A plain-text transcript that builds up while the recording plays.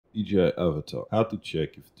Dji Avata. How to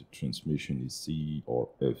check if the transmission is CE or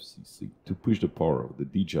FCC. To push the power of the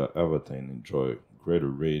Dji Avata and enjoy greater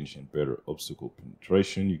range and better obstacle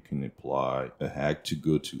penetration, you can apply a hack to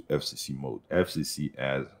go to FCC mode. FCC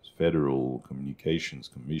as Federal Communications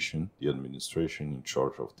Commission, the administration in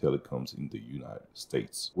charge of telecoms in the United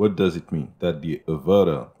States. What does it mean? That the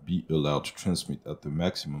Avata be allowed to transmit at the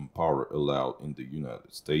maximum power allowed in the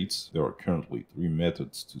United States. There are currently three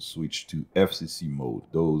methods to switch to FCC mode: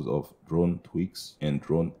 those of drone tweaks and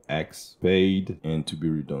drone X, paid and to be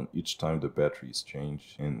redone each time the battery is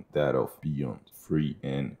changed, and that of beyond, free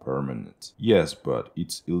and permanent. Yes, but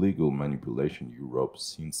it's illegal manipulation in Europe,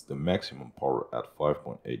 since the maximum power at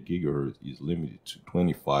 5.8 GHz is limited to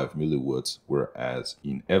 25 milliwatts, whereas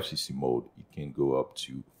in FCC mode it can go up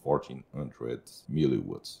to 1400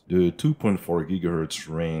 milliwatts. The 2.4 GHz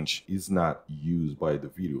range is not used by the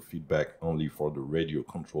video feedback, only for the radio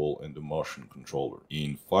control and the motion controller.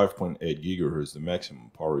 In 5.8 GHz, the maximum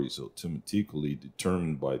power is automatically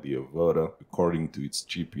determined by the Avata according to its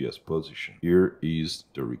GPS position. Here is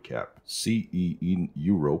the recap. CE in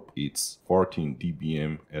Europe, it's 14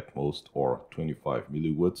 dBm at most, or 25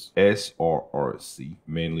 milliwatts. SRRC,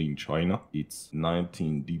 mainly in China, it's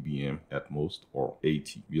 19 dBm at most, or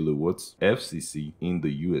 80 milliwatts. FCC in the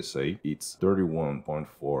USA, it's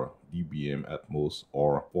 31.4 dBm at most,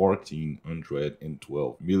 or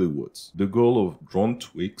 1412 milliwatts. The goal of drone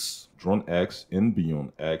tweaks, drone X and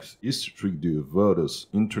beyond X is to trick the Avata's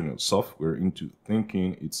internal software into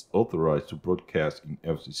thinking it's authorized to broadcast in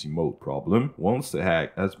FCC mode. Problem: once the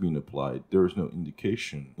hack has been applied, there is no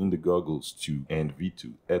indication in the Goggles 2 and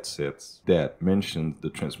V2 headsets that mentions the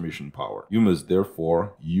transmission power. You must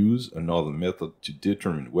therefore use another method to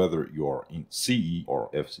determine whether you are in CE or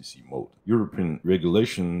FCC mode. European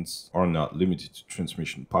regulations are not limited to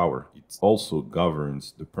transmission power. It also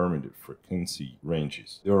governs the permitted frequency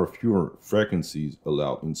ranges. There are fewer frequencies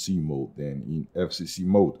allowed in CE mode than in FCC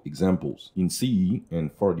mode. Examples: in CE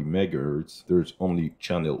and 40 MHz, there's only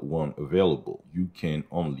channel 1 available. You can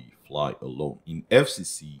only fly alone. In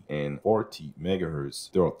FCC and 40 MHz,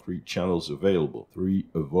 there are 3 channels available. 3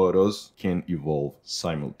 Avatas can evolve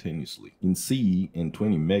simultaneously. In CE and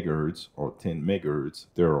 20 MHz or 10 MHz,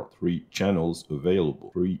 there are 3 channels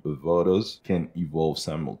available. 3 Avatas can evolve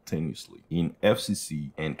simultaneously. In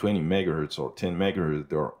FCC and 20 MHz or 10 MHz,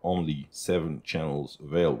 there are only 7 channels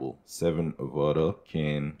available. 7 Avata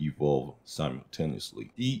can evolve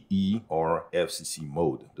simultaneously. DE or FCC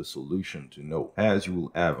mode, the solution to know. As you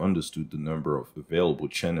will have understood, the number of available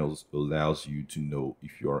channels allows you to know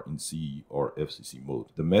if you are in CE or FCC mode.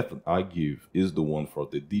 The method I give is the one for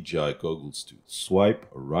the DJI Goggles 2. Swipe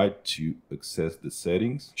right to access the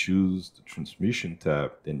settings, choose the transmission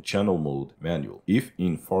tab, then channel mode manual. If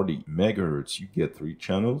in 40 MHz you get 3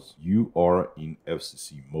 channels, you are in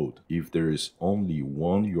FCC mode. If there is only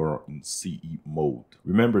one, you are in CE mode.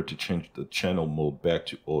 Remember to change the channel mode back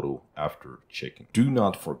to auto after checking. Do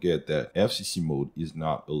not forget that FCC mode is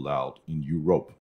not allowed in Europe.